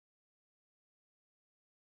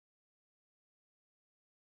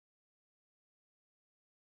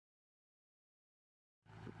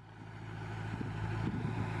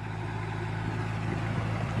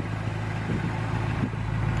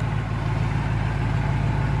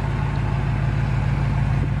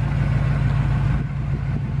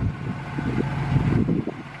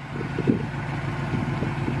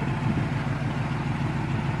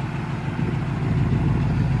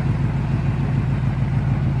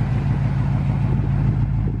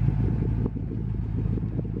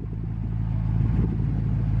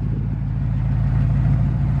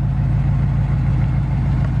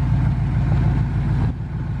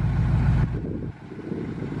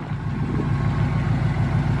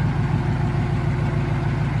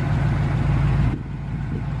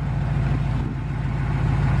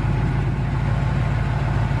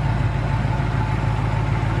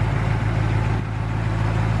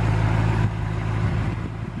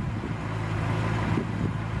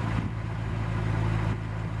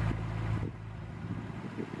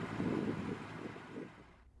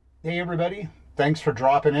Hey everybody, thanks for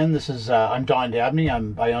dropping in. This is I'm Don Dabney.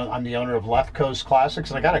 I'm the owner of Left Coast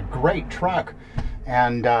Classics, and I got a great truck.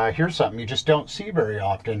 And here's something you just don't see very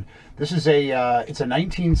often. This is it's a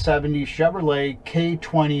 1970 Chevrolet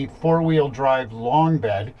K20 four-wheel drive long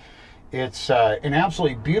bed. It's an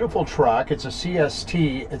absolutely beautiful truck. It's a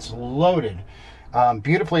CST. It's loaded,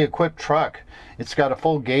 beautifully equipped truck. It's got a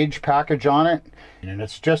full gauge package on it, and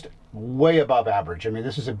it's just way above average. I mean,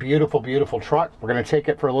 this is a beautiful, beautiful truck. We're going to take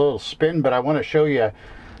it for a little spin, but I want to show you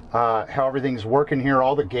how everything's working here,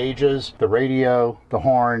 all the gauges, the radio, the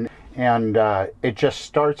horn, and it just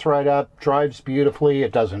starts right up, drives beautifully.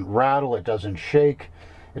 It doesn't rattle, it doesn't shake,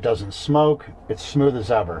 it doesn't smoke. It's smooth as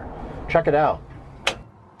ever. Check it out.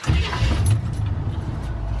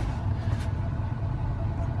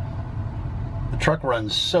 The truck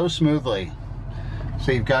runs so smoothly.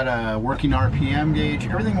 So you've got a working RPM gauge,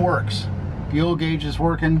 everything works. Fuel gauge is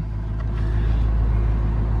working.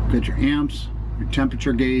 Got your amps, your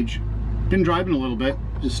temperature gauge. Been driving a little bit,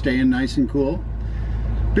 just staying nice and cool.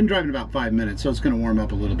 Been driving about 5 minutes, so it's gonna warm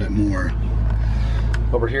up a little bit more.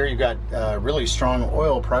 Over here you got really strong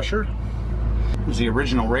oil pressure. There's the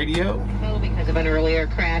original radio. Because of an earlier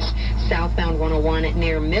crash, southbound 101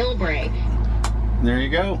 near Millbrae. And there you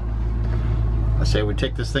go. I say we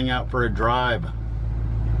take this thing out for a drive.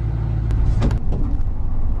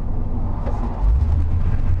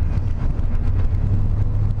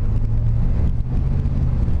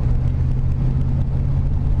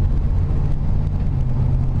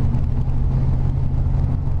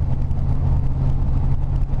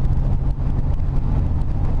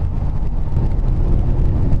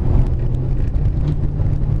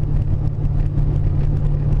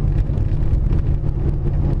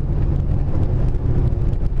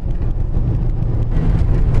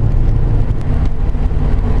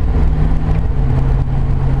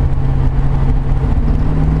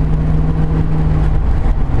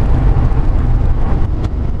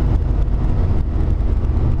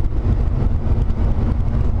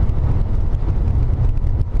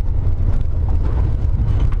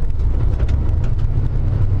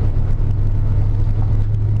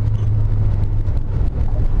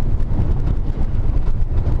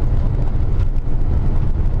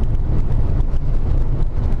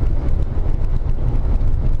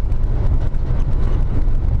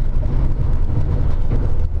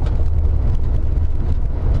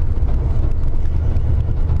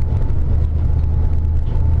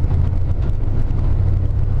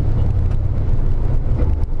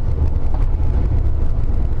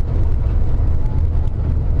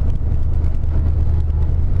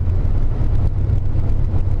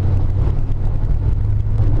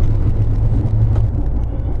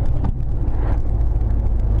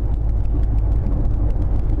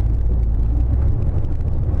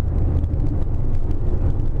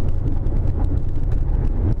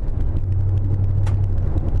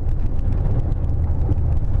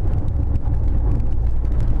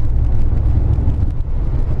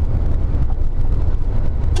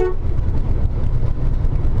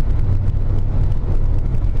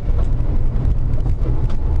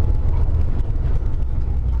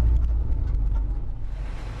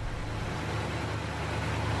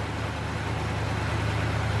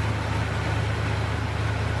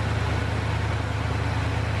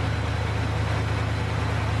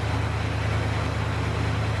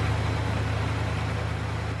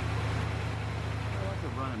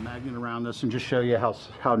 Around this and just show you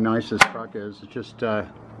how nice this truck is. It's just a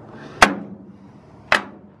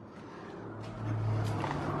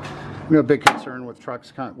big concern with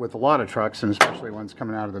trucks, with a lot of trucks, and especially ones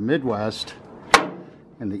coming out of the Midwest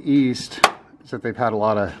and the East, is that they've had a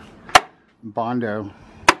lot of Bondo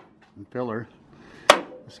and filler.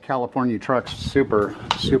 This California truck's super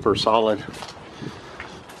solid.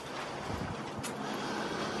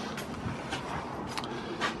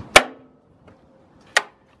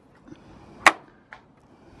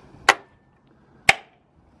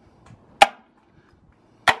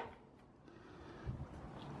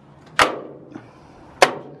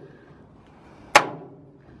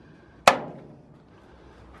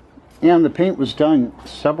 And the paint was done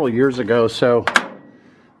several years ago, so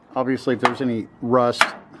obviously if there's any rust,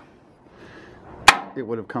 it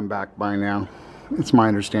would have come back by now. It's my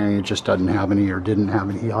understanding it just doesn't have any, or didn't have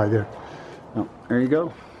any either. Oh, there you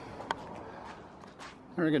go.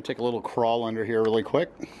 We're going to take a little crawl under here really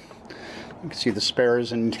quick. You can see the spare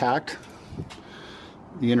is intact.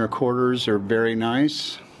 The inner quarters are very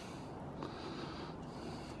nice.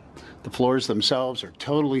 The floors themselves are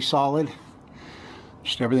totally solid.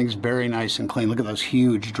 Just everything's very nice and clean. Look at those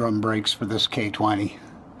huge drum brakes for this K20.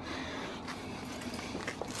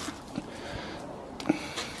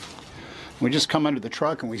 We just come under the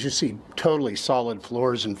truck and we just see totally solid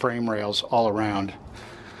floors and frame rails all around.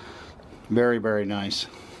 Very, very nice.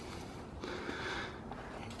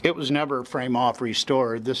 It was never frame off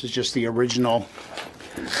restored. This is just the original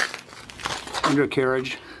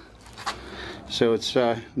undercarriage. So it's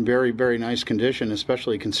very, very nice condition,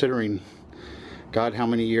 especially considering, God, how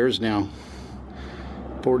many years now?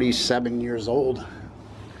 47 years old.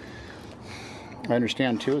 I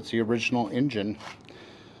understand too, it's the original engine.